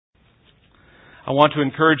I want to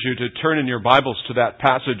encourage you to turn in your Bibles to that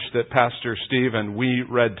passage that Pastor Steve and we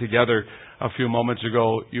read together a few moments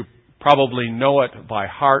ago. You probably know it by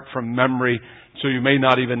heart from memory, so you may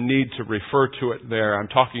not even need to refer to it there. I'm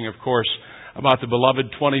talking, of course, about the beloved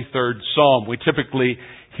 23rd Psalm. We typically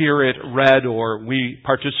hear it read, or we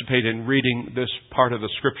participate in reading this part of the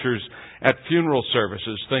Scriptures at funeral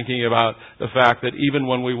services, thinking about the fact that even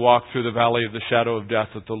when we walk through the valley of the shadow of death,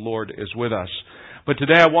 that the Lord is with us. But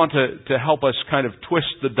today I want to help us kind of twist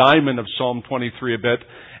the diamond of Psalm 23 a bit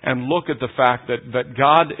and look at the fact that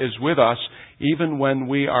God is with us even when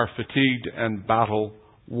we are fatigued and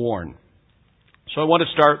battle-worn. So I want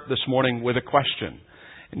to start this morning with a question.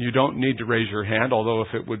 And you don't need to raise your hand, although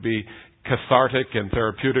if it would be cathartic and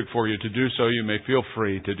therapeutic for you to do so, you may feel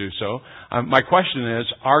free to do so. My question is,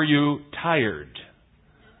 are you tired?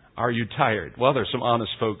 Are you tired? Well, there's some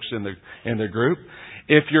honest folks in the group.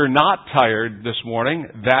 If you're not tired this morning,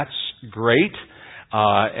 that's great.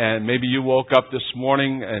 And maybe you woke up this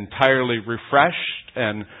morning entirely refreshed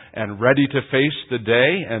and ready to face the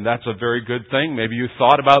day, and that's a very good thing. Maybe you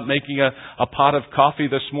thought about making a pot of coffee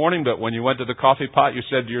this morning, but when you went to the coffee pot, you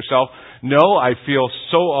said to yourself, no, I feel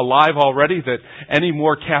so alive already that any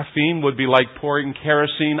more caffeine would be like pouring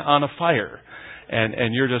kerosene on a fire.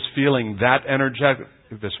 And you're just feeling that energetic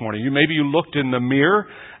this morning. Maybe you looked in the mirror,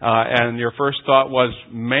 and your first thought was,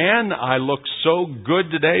 man, I look so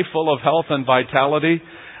good today, full of health and vitality.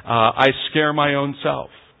 I scare my own self.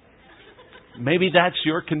 Maybe that's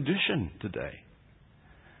your condition today.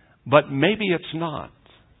 But maybe it's not.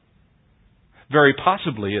 Very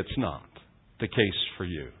possibly it's not the case for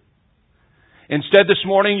you. Instead, this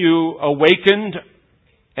morning you awakened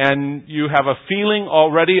and you have a feeling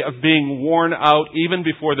already of being worn out even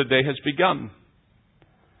before the day has begun.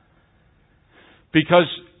 Because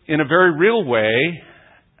in a very real way,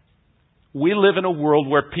 we live in a world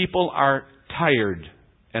where people are tired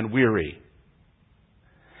and weary.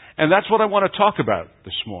 And that's what I want to talk about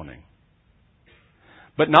this morning.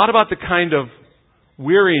 But not about the kind of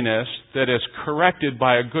weariness that is corrected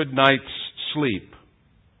by a good night's sleep,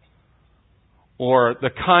 or the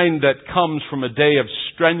kind that comes from a day of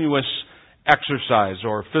strenuous exercise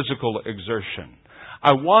or physical exertion.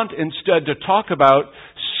 I want instead to talk about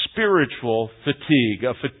spiritual fatigue,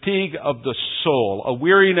 a fatigue of the soul, a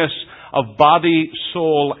weariness of body,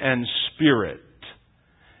 soul, and spirit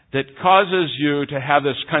that causes you to have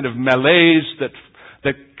this kind of malaise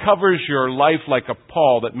that covers your life like a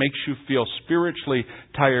pall, that makes you feel spiritually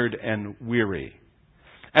tired and weary.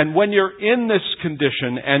 And when you're in this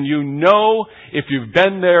condition, and you know if you've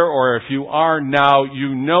been there or if you are now,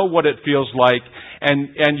 you know what it feels like,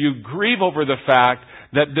 and you grieve over the fact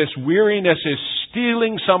that this weariness is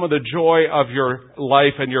stealing some of the joy of your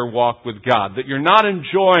life and your walk with God. That you're not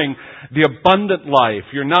enjoying the abundant life.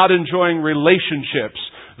 You're not enjoying relationships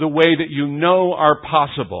the way that you know are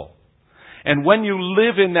possible. And when you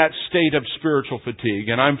live in that state of spiritual fatigue,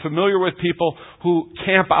 and I'm familiar with people who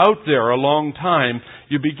camp out there a long time,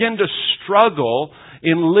 you begin to struggle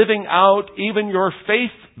in living out even your faith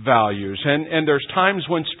values. And there's times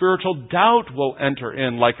when spiritual doubt will enter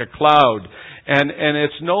in like a cloud. And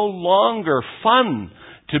it's no longer fun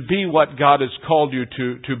to be what God has called you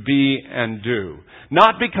to be and do.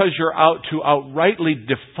 Not because you're out to outrightly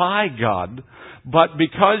defy God, but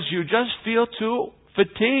because you just feel too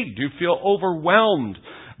fatigued. You feel overwhelmed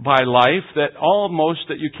by life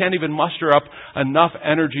that you can't even muster up enough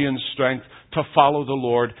energy and strength to follow the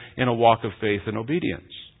Lord in a walk of faith and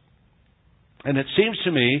obedience. And it seems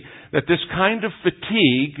to me that this kind of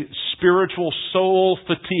fatigue, spiritual soul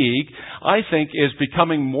fatigue, I think is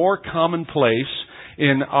becoming more commonplace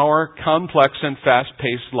in our complex and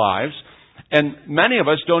fast-paced lives. And many of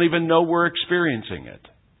us don't even know we're experiencing it.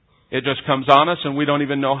 It just comes on us and we don't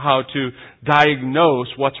even know how to diagnose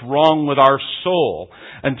what's wrong with our soul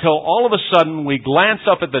until all of a sudden we glance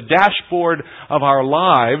up at the dashboard of our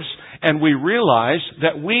lives and we realize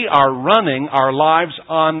that we are running our lives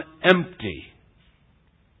on empty.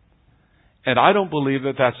 And I don't believe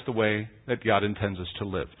that that's the way that God intends us to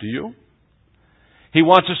live. Do you? He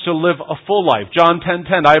wants us to live a full life. John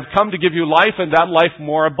 10:10, I have come to give you life and that life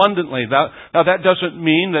more abundantly. Now that doesn't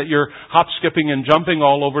mean that you're hop, skipping, and jumping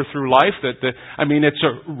all over through life. It's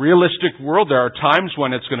a realistic world. There are times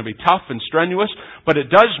when it's going to be tough and strenuous, but it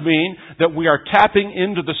does mean that we are tapping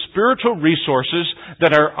into the spiritual resources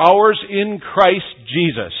that are ours in Christ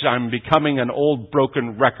Jesus. I'm becoming an old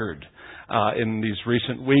broken record in these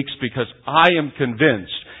recent weeks because I am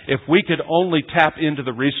convinced if we could only tap into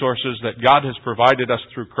the resources that God has provided us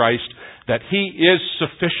through Christ, that He is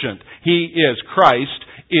sufficient. Christ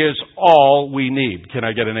is all we need. Can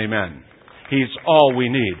I get an amen? He's all we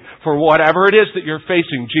need. For whatever it is that you're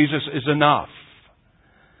facing, Jesus is enough.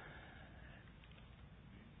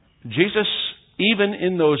 Jesus, even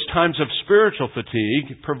in those times of spiritual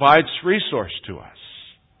fatigue, provides resource to us.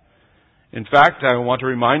 In fact, I want to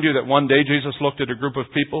remind you that one day Jesus looked at a group of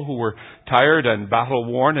people who were tired and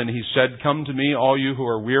battle-worn, and He said, "Come to me, all you who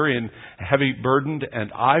are weary and heavy burdened,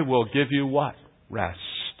 and I will give you" what? Rest.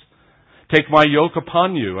 "Take my yoke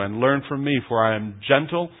upon you and learn from me, for I am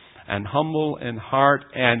gentle and humble in heart,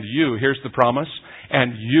 and you," here's the promise,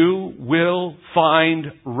 "and you will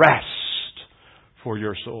find rest for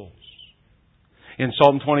your souls." In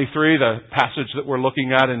Psalm 23, the passage that we're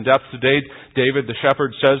looking at in depth today, David the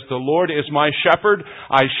shepherd says, "The Lord is my shepherd,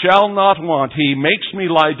 I shall not want. He makes me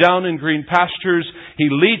lie down in green pastures. He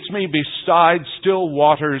leads me beside still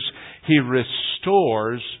waters. He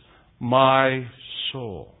restores my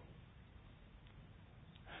soul."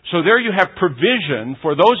 So there you have provision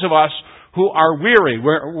for those of us who are weary.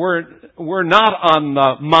 We're not on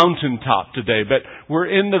the mountaintop today, but we're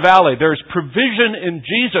in the valley. There's provision in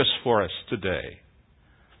Jesus for us today.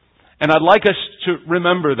 And I'd like us to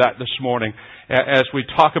remember that this morning as we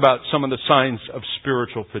talk about some of the signs of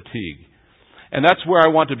spiritual fatigue. And that's where I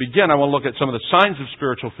want to begin. I want to look at some of the signs of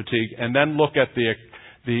spiritual fatigue and then look at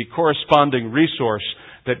the corresponding resource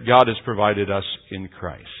that God has provided us in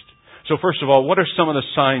Christ. So first of all, what are some of the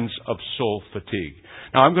signs of soul fatigue?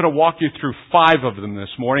 Now, I'm going to walk you through 5 of them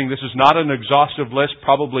this morning. This is not an exhaustive list.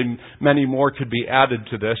 Probably many more could be added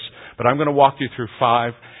to this. But I'm going to walk you through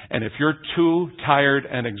 5. And if you're too tired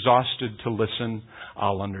and exhausted to listen,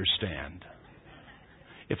 I'll understand.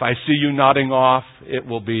 If I see you nodding off, it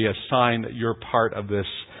will be a sign that you're part of this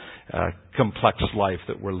complex life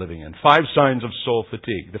that we're living in. 5 signs of soul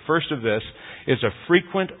fatigue. The first of this is a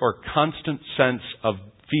frequent or constant sense of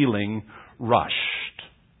feeling rushed.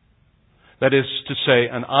 That is to say,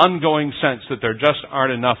 an ongoing sense that there just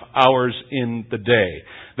aren't enough hours in the day.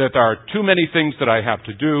 That there are too many things that I have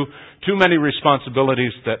to do, too many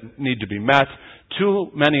responsibilities that need to be met, too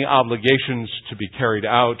many obligations to be carried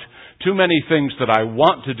out, too many things that I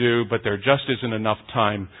want to do, but there just isn't enough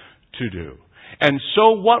time to do. And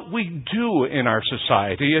so what we do in our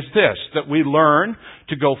society is this, that we learn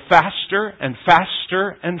to go faster and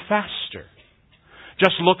faster and faster.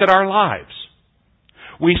 Just look at our lives.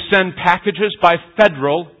 We send packages by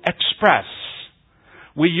Federal Express.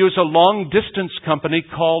 We use a long-distance company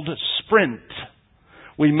called Sprint.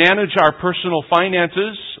 We manage our personal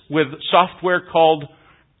finances with software called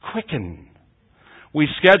Quicken. We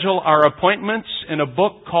schedule our appointments in a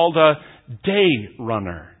book called a Day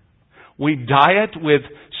Runner. We diet with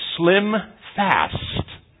Slim Fast.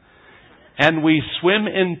 And we swim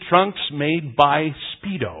in trunks made by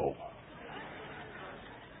Speedo.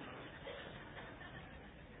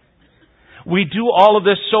 We do all of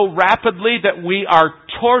this so rapidly that we are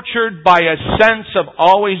tortured by a sense of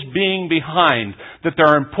always being behind. That there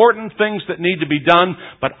are important things that need to be done,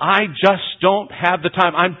 but I just don't have the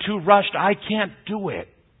time. I'm too rushed. I can't do it.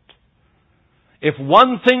 If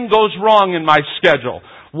one thing goes wrong in my schedule,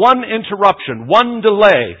 one interruption, one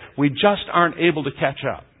delay, we just aren't able to catch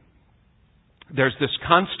up. There's this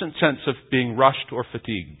constant sense of being rushed or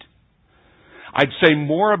fatigued. I'd say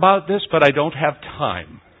more about this, but I don't have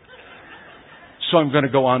time. So I'm going to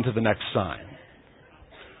go on to the next sign.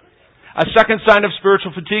 A second sign of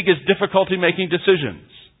spiritual fatigue is difficulty making decisions.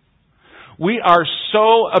 We are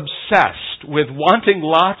so obsessed with wanting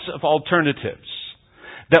lots of alternatives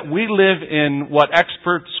that we live in what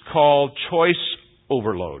experts call choice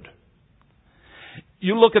overload.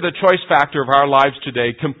 You look at the choice factor of our lives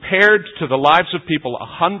today compared to the lives of people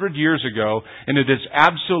 100 years ago, and it is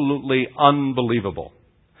absolutely unbelievable.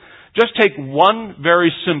 Just take one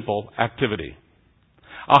very simple activity.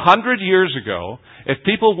 100 years ago, if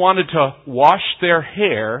people wanted to wash their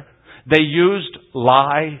hair, they used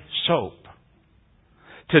lye soap.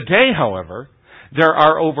 Today, however, there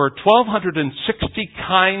are over 1,260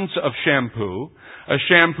 kinds of shampoo. A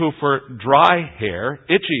shampoo for dry hair,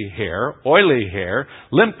 itchy hair, oily hair,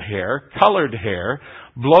 limp hair, colored hair,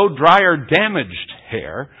 blow dry or damaged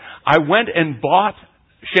hair. I went and bought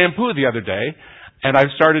shampoo the other day, and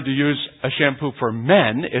I've started to use a shampoo for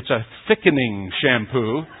men. It's a thickening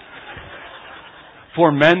shampoo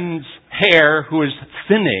for men's hair who is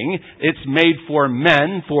thinning. It's made for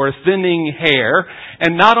men for thinning hair.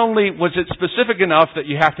 And not only was it specific enough that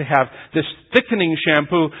you have to have this thickening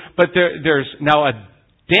shampoo, but there's now a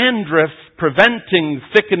dandruff-preventing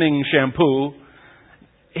thickening shampoo.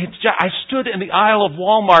 I stood in the aisle of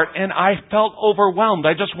Walmart and I felt overwhelmed.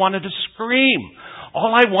 I just wanted to scream.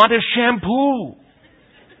 All I want is shampoo.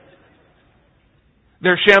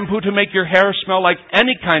 There's shampoo to make your hair smell like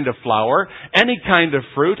any kind of flower, any kind of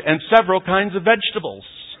fruit, and several kinds of vegetables.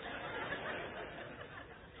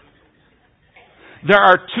 There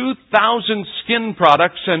are 2,000 skin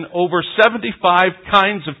products and over 75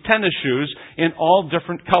 kinds of tennis shoes in all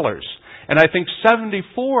different colors. And I think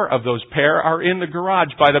 74 of those pair are in the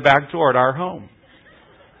garage by the back door at our home.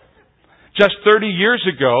 Just 30 years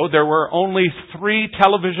ago, there were only 3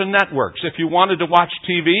 television networks. If you wanted to watch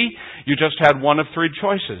TV, you just had one of 3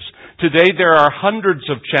 choices. Today, there are hundreds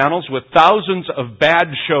of channels with thousands of bad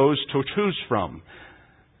shows to choose from.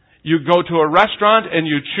 You go to a restaurant and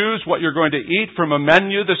you choose what you're going to eat from a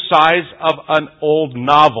menu the size of an old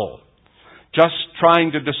novel. Just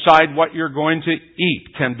trying to decide what you're going to eat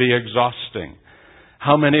can be exhausting.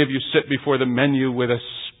 How many of you sit before the menu with a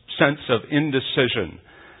sense of indecision?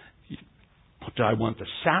 Do I want the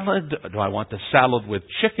salad? Do I want the salad with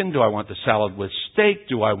chicken? Do I want the salad with steak?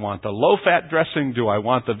 Do I want the low-fat dressing? Do I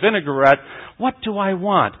want the vinaigrette? What do I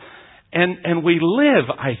want? And we live,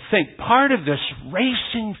 I think, part of this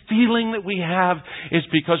racing feeling that we have is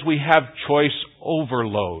because we have choice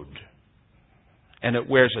overload. And it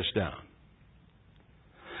wears us down.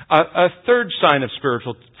 A third sign of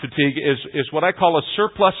spiritual fatigue is what I call a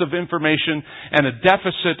surplus of information and a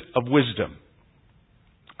deficit of wisdom.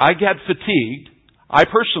 I get fatigued. I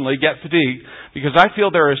personally get fatigued because I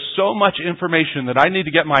feel there is so much information that I need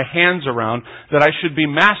to get my hands around that I should be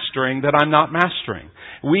mastering that I'm not mastering.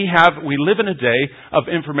 We live in a day of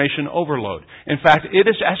information overload. In fact, it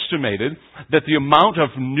is estimated that the amount of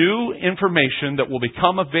new information that will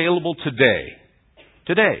become available today,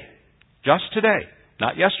 just today,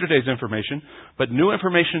 not yesterday's information, but new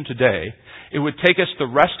information today, it would take us the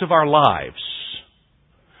rest of our lives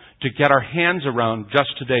to get our hands around just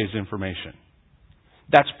today's information.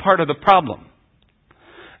 That's part of the problem.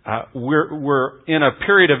 We're in a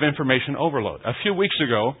period of information overload. A few weeks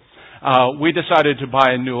ago, we decided to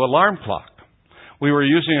buy a new alarm clock. We were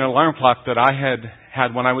using an alarm clock that I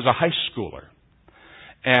had when I was a high schooler.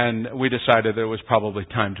 And we decided that it was probably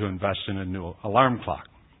time to invest in a new alarm clock.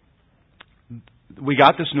 We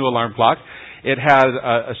got this new alarm clock. It had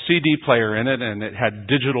a CD player in it, and it had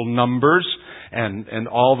digital numbers and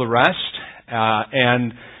all the rest.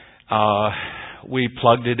 We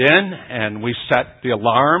plugged it in, and we set the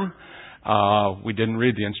alarm. We didn't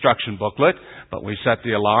read the instruction booklet, but we set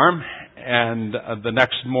the alarm. And the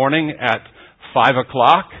next morning at 5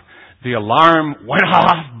 o'clock, the alarm went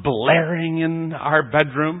off, blaring in our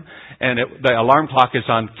bedroom. And the alarm clock is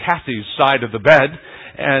on Kathy's side of the bed.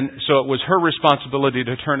 And so it was her responsibility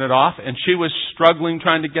to turn it off. And she was struggling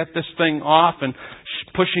trying to get this thing off and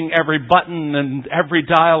pushing every button and every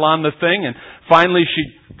dial on the thing. And finally she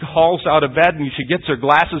hauls out of bed and she gets her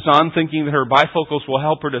glasses on thinking that her bifocals will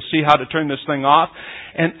help her to see how to turn this thing off.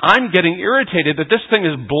 And I'm getting irritated that this thing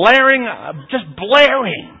is blaring, just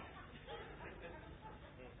blaring.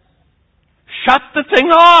 Shut the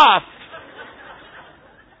thing off!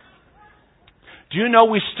 Do you know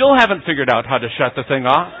we still haven't figured out how to shut the thing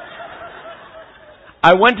off?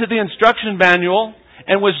 I went to the instruction manual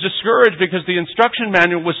and was discouraged because the instruction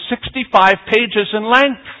manual was 65 pages in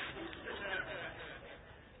length.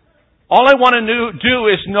 All I want to do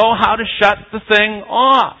is know how to shut the thing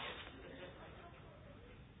off.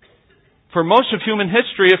 For most of human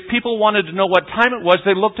history, if people wanted to know what time it was,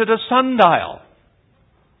 they looked at a sundial.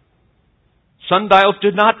 Sundials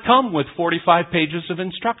did not come with 45 pages of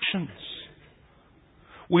instructions.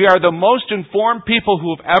 We are the most informed people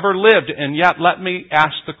who have ever lived, and yet let me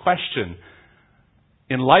ask the question,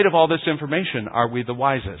 in light of all this information, are we the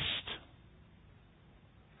wisest?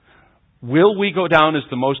 Will we go down as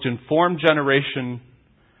the most informed generation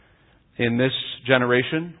in this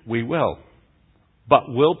generation? We will. But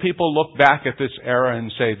will people look back at this era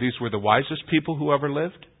and say, these were the wisest people who ever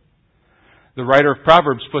lived? The writer of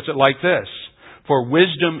Proverbs puts it like this, for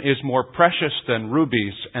wisdom is more precious than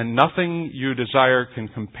rubies, and nothing you desire can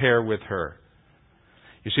compare with her.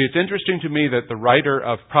 You see, it's interesting to me that the writer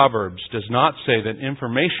of Proverbs does not say that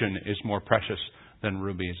information is more precious than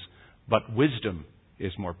rubies, but wisdom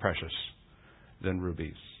is more precious than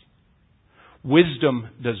rubies. Wisdom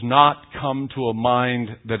does not come to a mind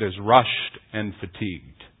that is rushed and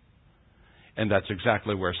fatigued. And that's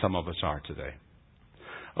exactly where some of us are today.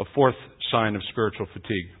 A fourth sign of spiritual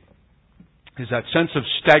fatigue is that sense of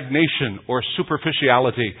stagnation or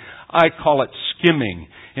superficiality. I call it skimming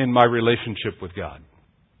in my relationship with God.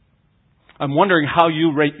 I'm wondering how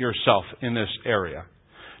you rate yourself in this area.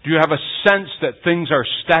 Do you have a sense that things are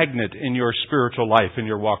stagnant in your spiritual life, in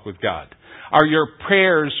your walk with God? Are your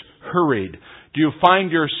prayers hurried? Do you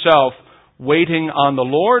find yourself waiting on the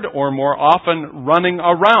Lord or more often running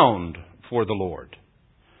around for the Lord?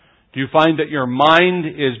 Do you find that your mind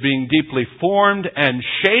is being deeply formed and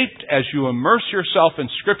shaped as you immerse yourself in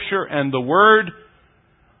Scripture and the Word?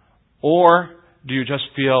 Or do you just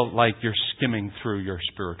feel like you're skimming through your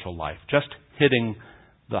spiritual life, just hitting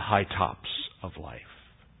the high tops of life?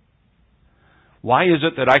 Why is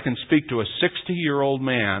it that I can speak to a 60-year-old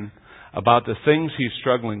man about the things he's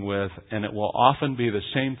struggling with, and it will often be the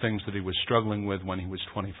same things that he was struggling with when he was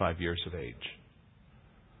 25 years of age?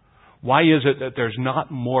 Why is it that there's not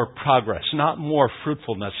more progress, not more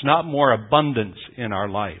fruitfulness, not more abundance in our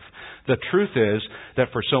life? The truth is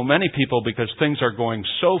that for so many people, because things are going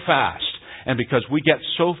so fast, and because we get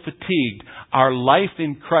so fatigued, our life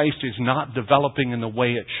in Christ is not developing in the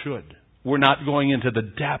way it should. We're not going into the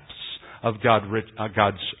depths of God's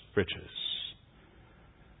riches.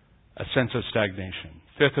 A sense of stagnation.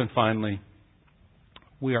 Fifth and finally,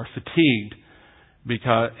 we are fatigued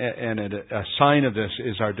because, and a sign of this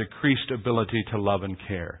is our decreased ability to love and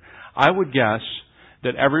care. I would guess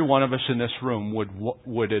that every one of us in this room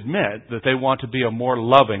would admit that they want to be a more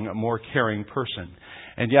loving, a more caring person.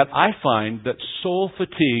 And yet I find that soul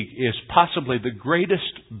fatigue is possibly the greatest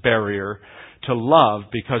barrier to love,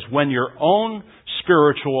 because when your own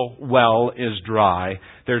spiritual well is dry,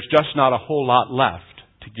 there's just not a whole lot left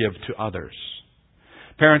to give to others.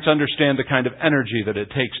 Parents understand the kind of energy that it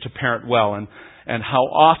takes to parent well, and how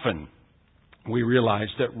often we realize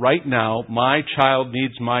that right now my child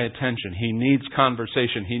needs my attention. He needs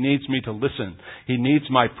conversation. He needs me to listen. He needs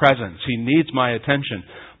my presence. He needs my attention.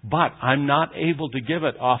 But I'm not able to give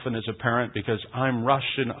it often as a parent because I'm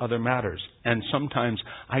rushed in other matters. And sometimes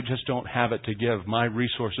I just don't have it to give. My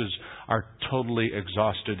resources are totally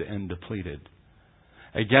exhausted and depleted.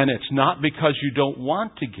 Again, it's not because you don't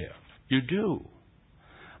want to give. You do.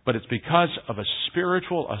 But it's because of a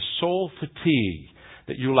soul fatigue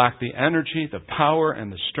that you lack the energy, the power,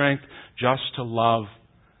 and the strength just to love,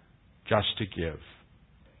 just to give.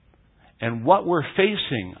 And what we're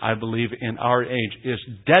facing, I believe, in our age is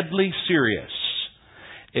deadly serious.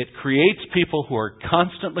 It creates people who are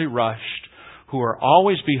constantly rushed, who are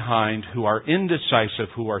always behind, who are indecisive,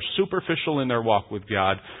 who are superficial in their walk with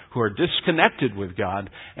God, who are disconnected with God,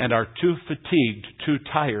 and are too fatigued, too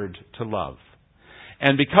tired to love.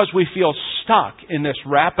 And because we feel stuck in this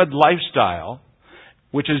rapid lifestyle,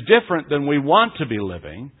 which is different than we want to be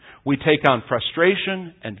living, we take on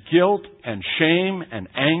frustration and guilt and shame and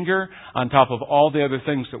anger on top of all the other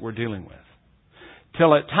things that we're dealing with.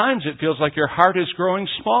 Till at times it feels like your heart is growing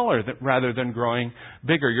smaller rather than growing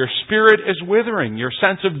bigger. Your spirit is withering. Your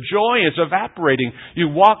sense of joy is evaporating. You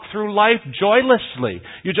walk through life joylessly.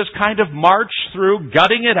 You just kind of march through,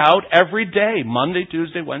 gutting it out every day. Monday,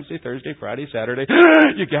 Tuesday, Wednesday, Thursday, Friday, Saturday.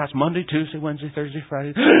 You gasp, Monday, Tuesday, Wednesday, Thursday,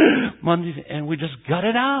 Friday, Monday, and we just gut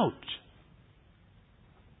it out.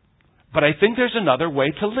 But I think there's another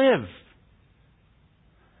way to live.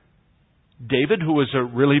 David, who was a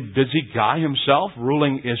really busy guy himself,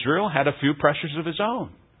 ruling Israel, had a few pressures of his own.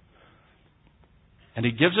 And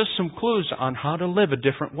he gives us some clues on how to live a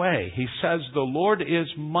different way. He says, "The Lord is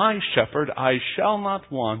my shepherd, I shall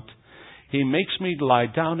not want. He makes me lie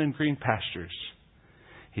down in green pastures.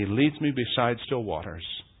 He leads me beside still waters."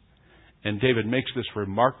 And David makes this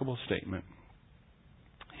remarkable statement.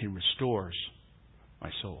 He restores my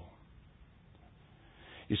soul.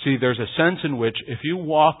 You see, there's a sense in which if you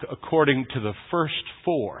walk according to the first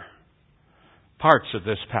four parts of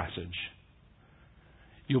this passage,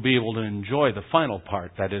 you'll be able to enjoy the final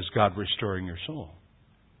part, that is, God restoring your soul,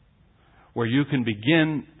 where you can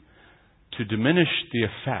begin to diminish the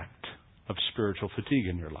effect of spiritual fatigue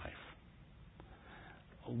in your life.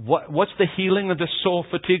 What's the healing of this soul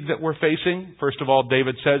fatigue that we're facing? First of all,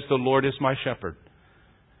 David says, "The Lord is my shepherd."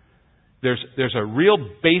 There's a real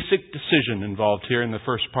basic decision involved here in the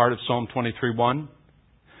first part of Psalm 23:1.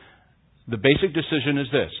 The basic decision is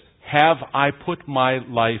this: have I put my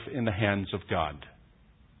life in the hands of God?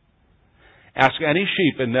 Ask any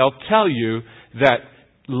sheep and they'll tell you that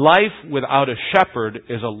life without a shepherd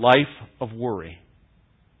is a life of worry.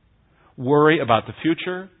 Worry about the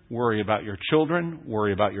future, worry about your children,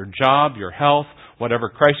 worry about your job, your health, whatever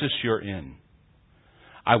crisis you're in.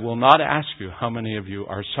 I will not ask you how many of you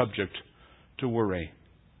are subject to worry.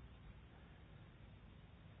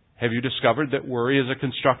 Have you discovered that worry is a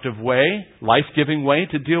constructive way, life-giving way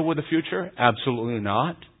to deal with the future? Absolutely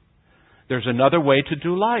not. There's another way to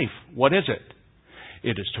do life. What is it?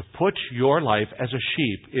 It is to put your life as a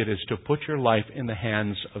sheep. It is to put your life in the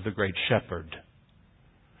hands of the great shepherd.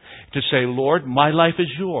 To say, "Lord, my life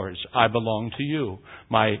is yours. I belong to you.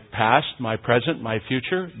 My past, my present, my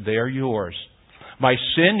future, they are yours. My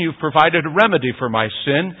sin, you've provided a remedy for my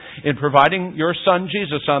sin in providing your Son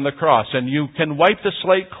Jesus on the cross. And you can wipe the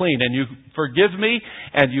slate clean, and you forgive me,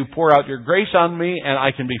 and you pour out your grace on me, and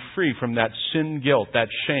I can be free from that sin guilt, that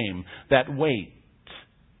shame, that weight.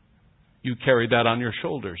 You carried that on your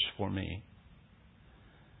shoulders for me.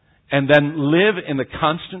 And then live in the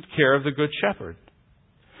constant care of the Good Shepherd.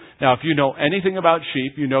 Now, if you know anything about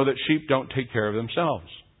sheep, you know that sheep don't take care of themselves.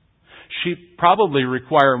 Sheep probably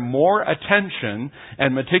require more attention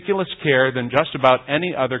and meticulous care than just about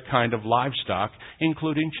any other kind of livestock,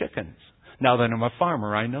 including chickens. Now that I'm a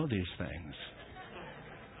farmer, I know these things.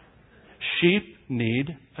 Sheep need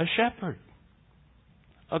a shepherd.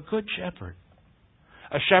 A good shepherd.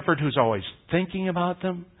 A shepherd who's always thinking about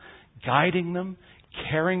them, guiding them,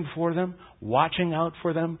 caring for them, watching out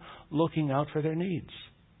for them, looking out for their needs.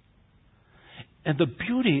 And the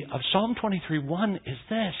beauty of Psalm 23:1 is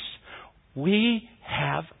this. We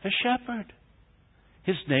have a shepherd.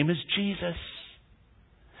 His name is Jesus.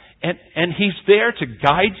 And He's there to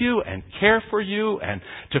guide you and care for you and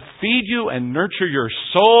to feed you and nurture your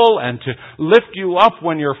soul and to lift you up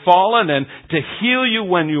when you're fallen and to heal you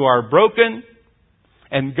when you are broken.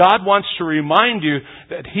 And God wants to remind you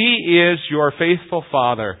that He is your faithful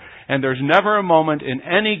Father. And there's never a moment in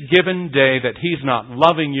any given day that He's not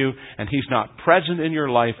loving you and He's not present in your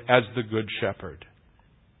life as the Good Shepherd.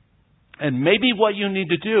 And maybe what you need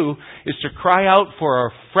to do is to cry out for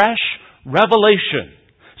a fresh revelation.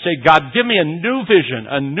 Say, God, give me a new vision,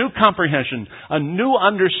 a new comprehension, a new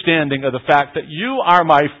understanding of the fact that you are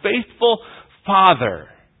my faithful Father.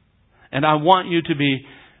 And I want you to be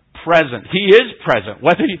present. He is present.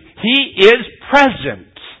 He is present.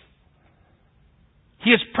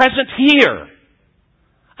 He is present here.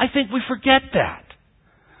 I think we forget that.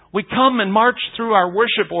 We come and march through our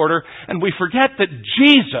worship order and we forget that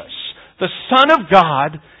Jesus, the Son of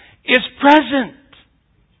God, is present.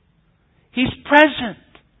 He's present.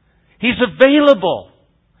 He's available.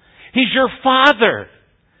 He's your Father.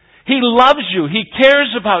 He loves you. He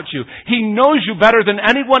cares about you. He knows you better than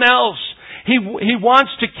anyone else. He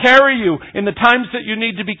wants to carry you in the times that you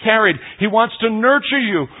need to be carried. He wants to nurture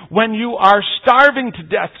you when you are starving to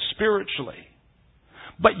death spiritually.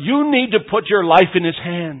 But you need to put your life in His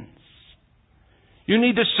hands. You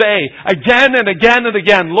need to say again and again and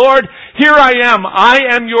again, Lord, here I am. I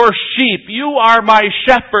am your sheep. You are my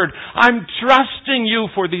shepherd. I'm trusting you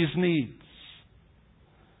for these needs.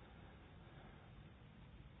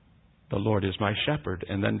 The Lord is my shepherd.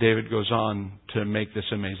 And then David goes on to make this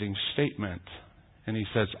amazing statement. And he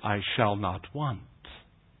says, I shall not want.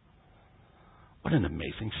 What an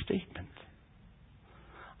amazing statement.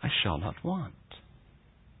 I shall not want.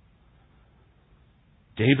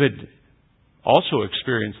 David also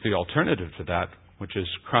experienced the alternative to that, which is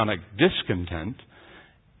chronic discontent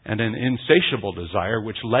and an insatiable desire,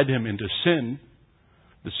 which led him into sin,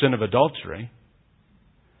 the sin of adultery.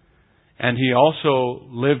 And he also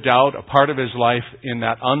lived out a part of his life in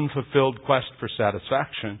that unfulfilled quest for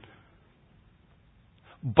satisfaction.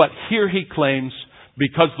 But here he claims,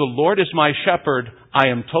 because the Lord is my shepherd, I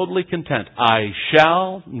am totally content. I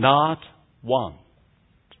shall not want.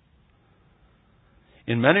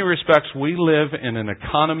 In many respects, we live in an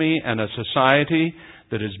economy and a society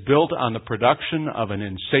that is built on the production of an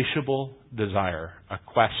insatiable desire, a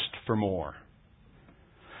quest for more.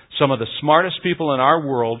 Some of the smartest people in our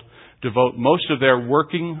world devote most of their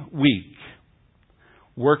working week,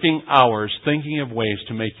 working hours, thinking of ways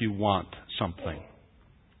to make you want something.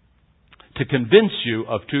 To convince you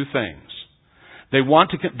of two things.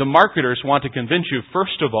 The marketers want to convince you,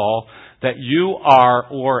 first of all, that you are,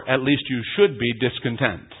 or at least you should be,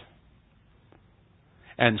 discontent.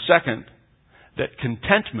 And second, that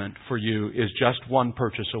contentment for you is just one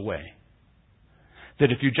purchase away.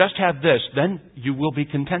 That if you just have this, then you will be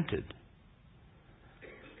contented.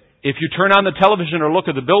 If you turn on the television or look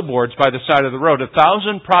at the billboards by the side of the road,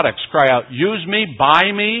 1,000 products cry out, use me,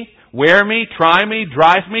 buy me, wear me, try me,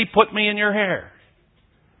 drive me, put me in your hair.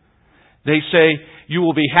 They say, you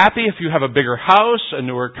will be happy if you have a bigger house, a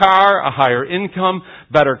newer car, a higher income,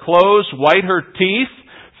 better clothes, whiter teeth,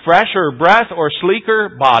 fresher breath, or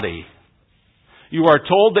sleeker body. You are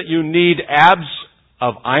told that you need abs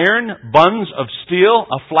of iron, buns of steel,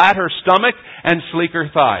 a flatter stomach, and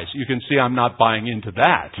sleeker thighs. You can see I'm not buying into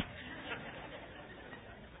that.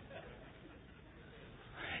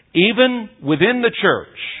 Even within the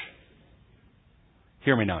church,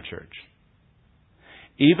 hear me now, church.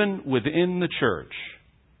 Even within the church,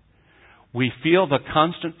 we feel the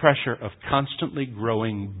constant pressure of constantly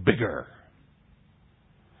growing bigger.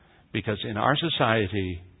 Because in our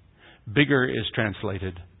society, bigger is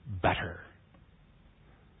translated better.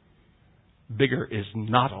 bigger is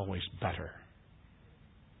not always better.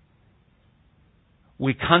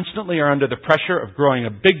 We constantly are under the pressure of growing a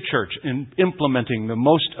big church and implementing the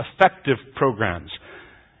most effective programs,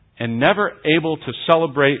 and never able to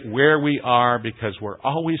celebrate where we are because we're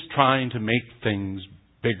always trying to make things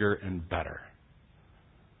bigger and better.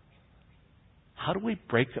 How do we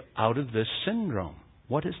break out of this syndrome?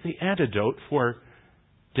 What is the antidote for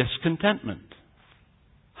discontentment?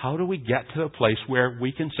 How do we get to a place where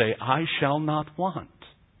we can say, I shall not want?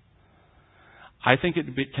 I think it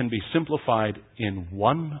can be simplified in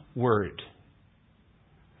one word.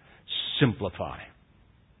 Simplify.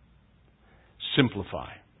 Simplify.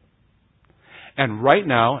 And right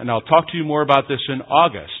now, and I'll talk to you more about this in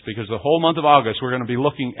August, because the whole month of August we're going to be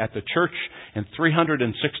looking at the church in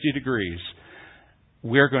 360 degrees.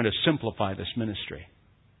 We're going to simplify this ministry.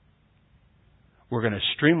 We're going to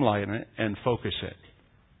streamline it and focus it.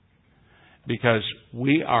 Because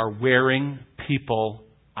we are wearing people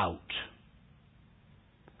out.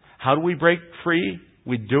 How do we break free?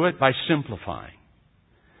 We do it by simplifying.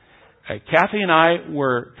 Kathy and I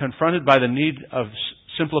were confronted by the need of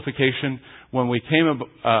simplification when we came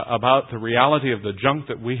about the reality of the junk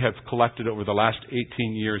that we have collected over the last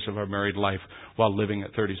 18 years of our married life while living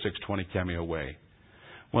at 3620 Cameo Way.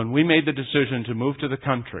 When we made the decision to move to the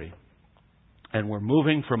country, and we're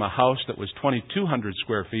moving from a house that was 2,200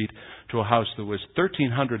 square feet to a house that was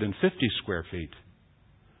 1,350 square feet,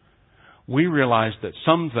 we realized that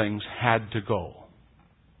some things had to go.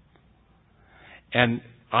 And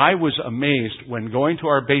I was amazed when going to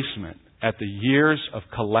our basement at the years of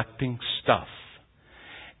collecting stuff.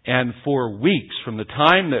 And for weeks, from the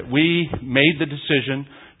time that we made the decision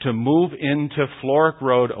to move into Floric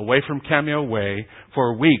Road away from Cameo Way,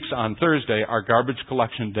 for weeks on Thursday, our garbage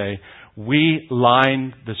collection day, we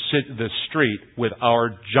lined the street with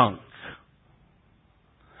our junk.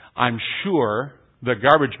 I'm sure the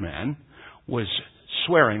garbage man was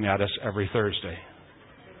swearing at us every Thursday.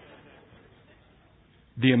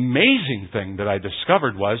 The amazing thing that I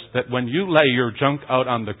discovered was that when you lay your junk out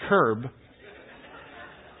on the curb,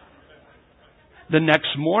 the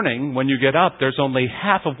next morning when you get up, there's only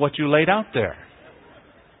half of what you laid out there.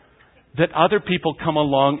 That other people come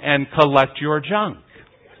along and collect your junk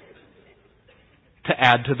to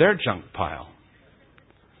add to their junk pile.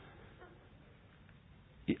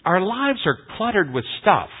 Our lives are cluttered with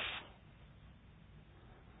stuff.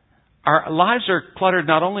 Our lives are cluttered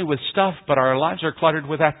not only with stuff, but our lives are cluttered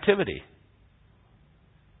with activity.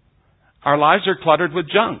 Our lives are cluttered with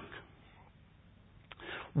junk.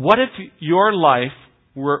 What if your life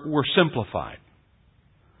were simplified?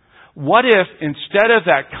 What if instead of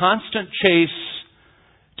that constant chase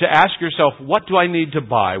to ask yourself, what do I need to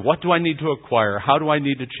buy? What do I need to acquire? How do I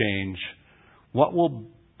need to change? What will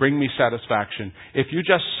bring me satisfaction? If you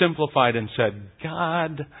just simplified and said,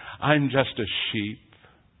 God, I'm just a sheep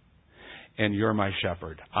and you're my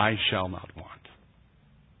shepherd. I shall not want.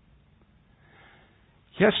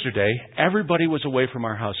 Yesterday, everybody was away from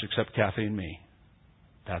our house except Kathy and me.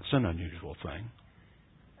 That's an unusual thing.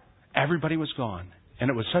 Everybody was gone. And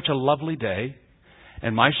it was such a lovely day.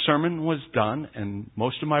 And my sermon was done, and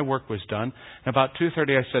most of my work was done. And about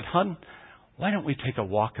 2:30 I said, Hun, why don't we take a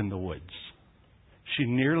walk in the woods? She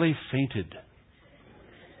nearly fainted.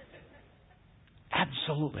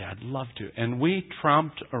 Absolutely, I'd love to. And we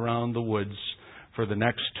tromped around the woods for the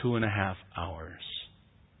next 2.5 hours.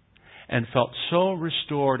 And felt so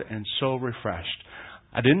restored and so refreshed.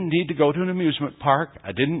 I didn't need to go to an amusement park.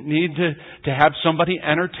 I didn't need to have somebody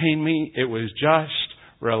entertain me. It was just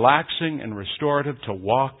relaxing and restorative to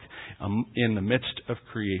walk in the midst of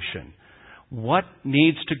creation. What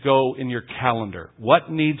needs to go in your calendar?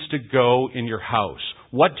 What needs to go in your house?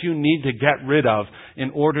 What do you need to get rid of in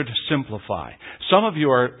order to simplify? Some of you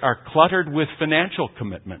are cluttered with financial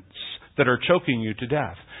commitments that are choking you to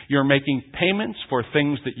death. You're making payments for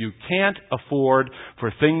things that you can't afford,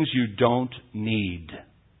 for things you don't need.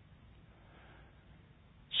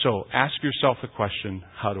 So ask yourself the question,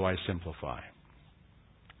 how do I simplify?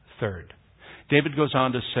 Third, David goes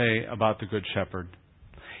on to say about the Good Shepherd,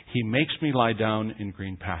 He makes me lie down in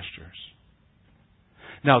green pastures.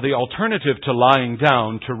 Now, the alternative to lying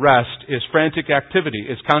down to rest is frantic activity,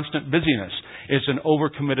 is constant busyness, is an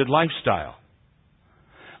overcommitted lifestyle.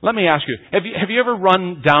 Let me ask you, have you ever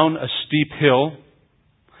run down a steep hill,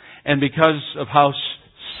 and because of how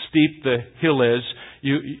steep the hill is,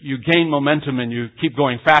 you gain momentum and you keep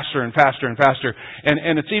going faster and faster and faster,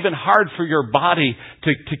 and it's even hard for your body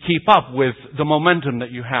to keep up with the momentum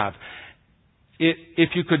that you have. If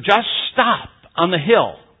you could just stop on the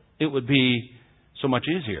hill, it would be so much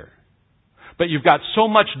easier. But you've got so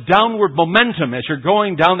much downward momentum as you're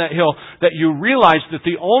going down that hill that you realize that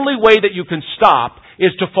the only way that you can stop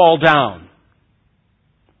is to fall down.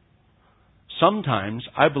 Sometimes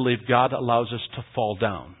I believe God allows us to fall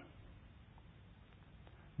down.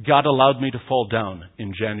 God allowed me to fall down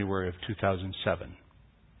in January of 2007.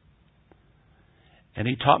 And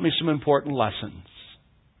He taught me some important lessons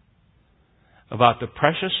about the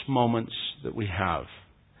precious moments that we have.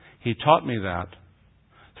 He taught me that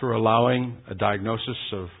through allowing a diagnosis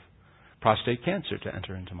of prostate cancer to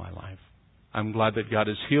enter into my life. I'm glad that God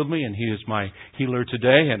has healed me, and He is my healer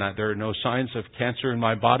today, and there are no signs of cancer in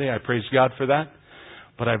my body. I praise God for that.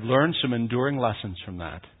 But I've learned some enduring lessons from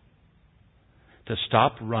that. To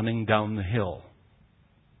stop running down the hill.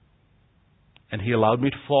 And He allowed me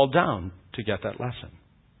to fall down to get that lesson.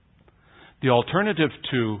 The alternative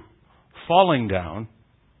to falling down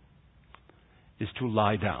is to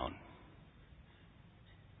lie down.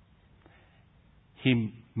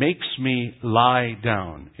 He makes me lie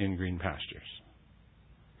down in green pastures.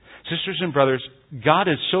 Sisters and brothers, God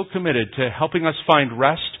is so committed to helping us find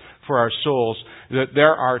rest for our souls that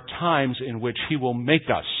there are times in which He will make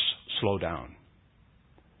us slow down.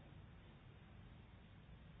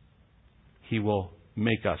 He will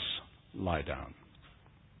make us lie down.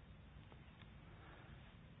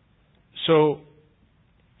 So,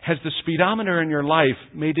 has the speedometer in your life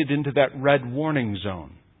made it into that red warning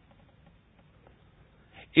zone?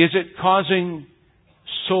 Is it causing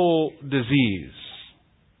soul disease?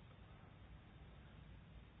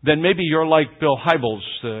 Then maybe you're like Bill Hybels,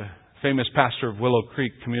 the famous pastor of Willow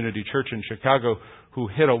Creek Community Church in Chicago, who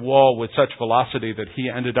hit a wall with such velocity that he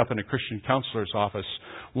ended up in a Christian counselor's office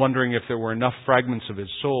wondering if there were enough fragments of his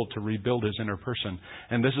soul to rebuild his inner person.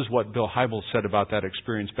 And this is what Bill Hybels said about that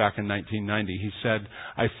experience back in 1990. He said,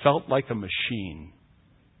 "I felt like a machine.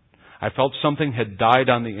 I felt something had died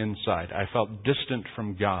on the inside. I felt distant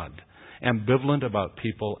from God, ambivalent about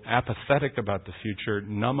people, apathetic about the future,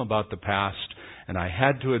 numb about the past. And I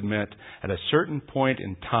had to admit, at a certain point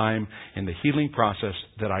in time in the healing process,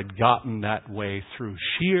 that I'd gotten that way through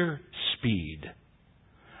sheer speed.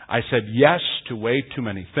 I said yes to way too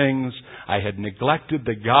many things. I had neglected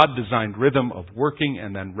the God-designed rhythm of working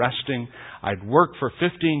and then resting. I'd worked for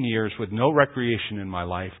 15 years with no recreation in my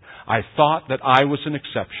life. I thought that I was an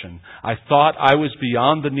exception. I thought I was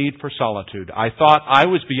beyond the need for solitude. I thought I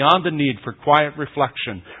was beyond the need for quiet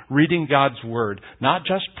reflection, reading God's Word, not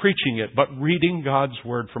just preaching it, but reading God's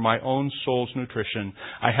Word for my own soul's nutrition.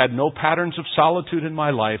 I had no patterns of solitude in my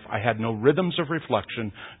life. I had no rhythms of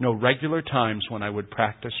reflection, no regular times when I would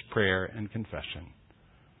practice prayer and confession."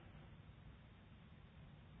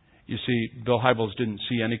 You see, Bill Hybels didn't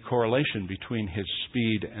see any correlation between his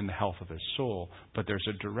speed and the health of his soul, but there's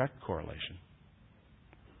a direct correlation.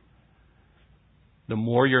 The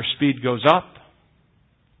more your speed goes up,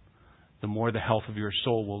 the more the health of your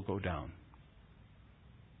soul will go down.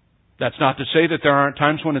 That's not to say that there aren't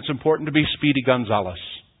times when it's important to be Speedy Gonzales.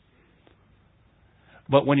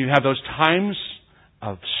 But when you have those times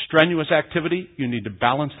of strenuous activity, you need to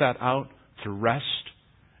balance that out through rest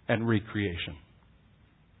and recreation.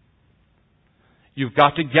 You've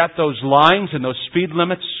got to get those lines and those speed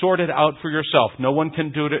limits sorted out for yourself. No one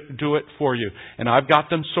can do it for you. And I've got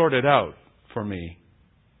them sorted out for me.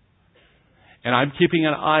 And I'm keeping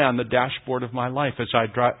an eye on the dashboard of my life as I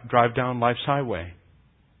drive down life's highway.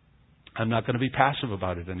 I'm not going to be passive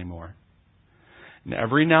about it anymore. And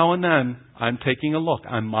every now and then, I'm taking a look.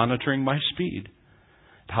 I'm monitoring my speed,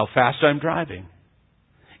 how fast I'm driving.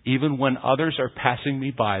 Even when others are passing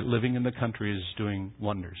me by, living in the country is doing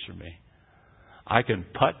wonders for me. I can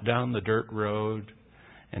putt down the dirt road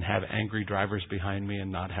and have angry drivers behind me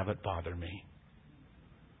and not have it bother me.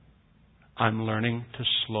 I'm learning to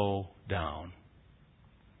slow down.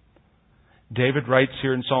 David writes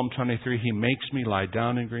here in Psalm 23, He makes me lie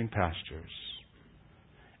down in green pastures.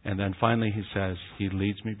 And then finally he says, He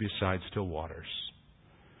leads me beside still waters.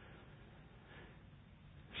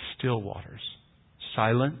 Still waters.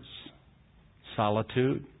 Silence,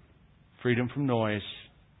 solitude, freedom from noise.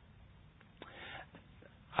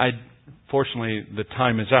 Fortunately, the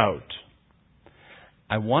time is out.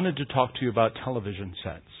 I wanted to talk to you about television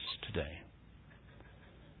sets today.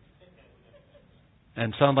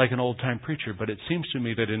 And sound like an old-time preacher, but it seems to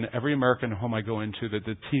me that in every American home I go into, that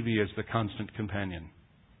the TV is the constant companion.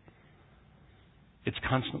 It's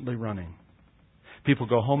constantly running. People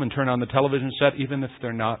go home and turn on the television set even if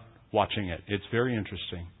they're not watching it. It's very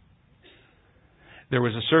interesting. There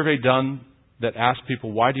was a survey done that asked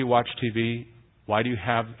people, why do you watch TV? Why do you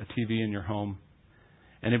have a TV in your home?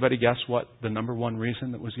 Anybody guess what the number one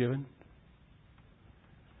reason that was given?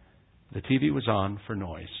 The TV was on for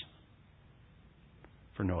noise.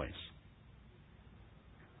 for noise.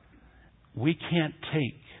 We can't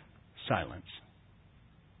take silence.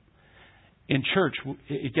 In church,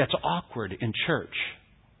 it gets awkward in church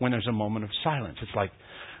when there's a moment of silence. It's like,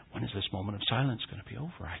 when is this moment of silence going to be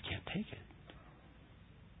over? I can't take it.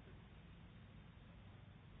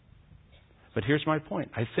 But here's my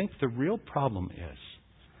point. I think the real problem is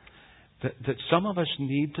that some of us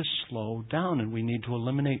need to slow down and we need to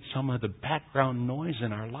eliminate some of the background noise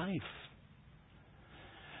in our life.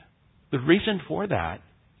 The reason for that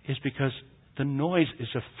is because the noise is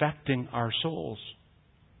affecting our souls.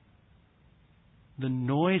 The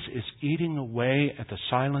noise is eating away at the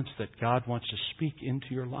silence that God wants to speak into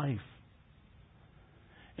your life.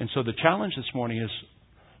 And so the challenge this morning is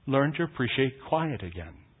learn to appreciate quiet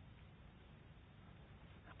again.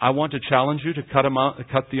 I want to challenge you to cut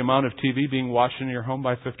the amount of TV being watched in your home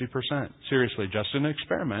by 50%. Seriously, just an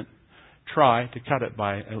experiment. Try to cut it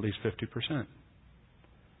by at least 50%.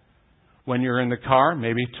 When you're in the car,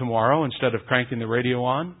 maybe tomorrow, instead of cranking the radio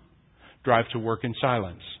on, drive to work in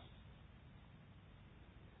silence.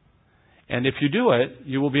 And if you do it,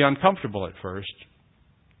 you will be uncomfortable at first.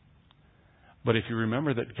 But if you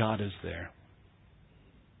remember that God is there,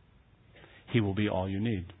 He will be all you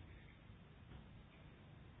need.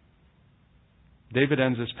 David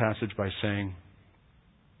ends this passage by saying,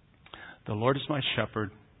 "The Lord is my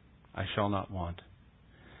shepherd, I shall not want.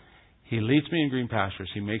 He leads me in green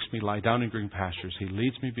pastures. He makes me lie down in green pastures. He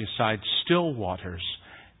leads me beside still waters."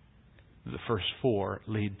 The first four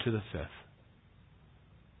lead to the fifth.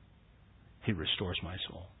 He restores my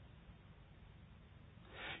soul.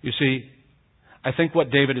 You see, I think what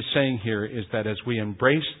David is saying here is that as we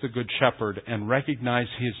embrace the Good Shepherd and recognize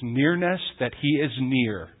His nearness, that He is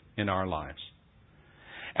near in our lives.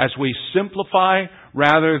 As we simplify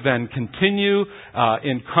rather than continue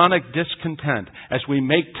in chronic discontent, as we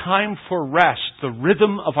make time for rest, the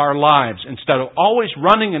rhythm of our lives, instead of always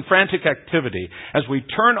running in frantic activity, as we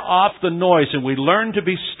turn off the noise and we learn to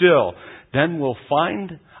be still, then we'll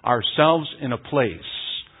find ourselves in a place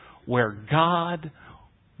where God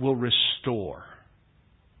will restore.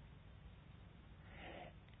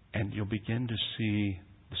 And you'll begin to see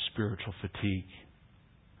the spiritual fatigue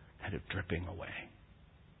kind of dripping away.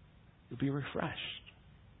 You'll be refreshed.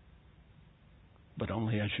 But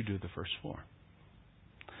only as you do the first four.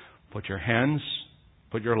 Put your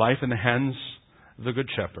life in the hands of the Good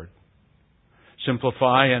Shepherd.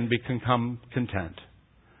 Simplify and become content.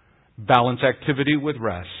 Balance activity with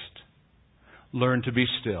rest. Learn to be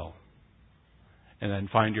still. And then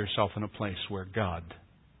find yourself in a place where God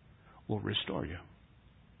will restore you.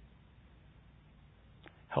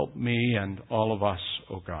 Help me and all of us,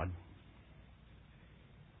 O God.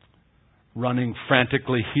 Running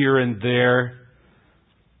frantically here and there,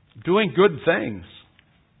 doing good things.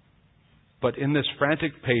 But in this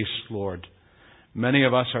frantic pace, Lord, many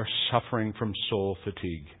of us are suffering from soul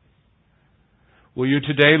fatigue. Will you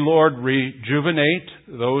today, Lord, rejuvenate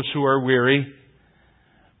those who are weary?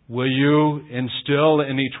 Will you instill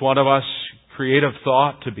in each one of us creative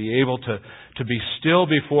thought to be able to be still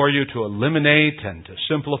before you, to eliminate and to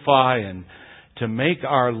simplify and to make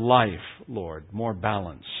our life, Lord, more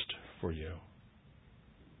balanced for you.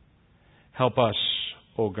 Help us,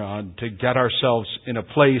 O God, to get ourselves in a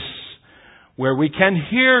place where we can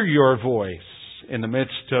hear your voice in the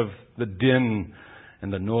midst of the din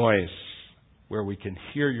and the noise, where we can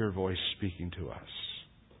hear your voice speaking to us.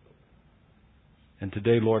 And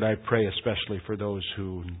today, Lord, I pray especially for those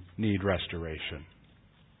who need restoration,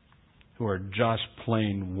 who are just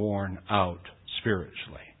plain worn out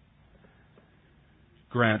spiritually.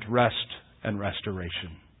 Grant rest and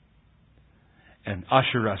restoration, and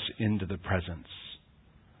usher us into the presence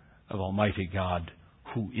of Almighty God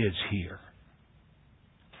who is here.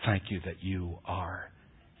 Thank you that you are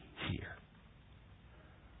here.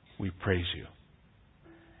 We praise you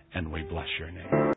and we bless your name.